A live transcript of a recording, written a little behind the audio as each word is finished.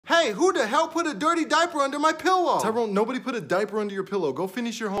Hey, who the hell put a dirty diaper under my pillow? Tyrone, nobody put a diaper under your pillow. Go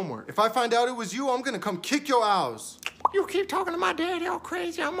finish your homework. If I find out it was you, I'm gonna come kick your ass. You keep talking to my daddy all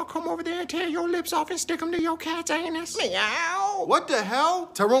crazy, I'm gonna come over there and tear your lips off and stick them to your cat's anus. Meow. What the hell?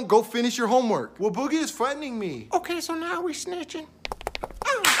 Tyrone, go finish your homework. Well, Boogie is threatening me. Okay, so now we snitching.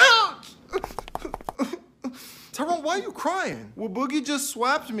 Tyrone, why are you crying? Well, Boogie just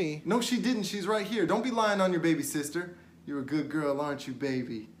swapped me. No, she didn't. She's right here. Don't be lying on your baby sister. You're a good girl, aren't you,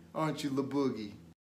 baby? Aren't you, LaBoogie?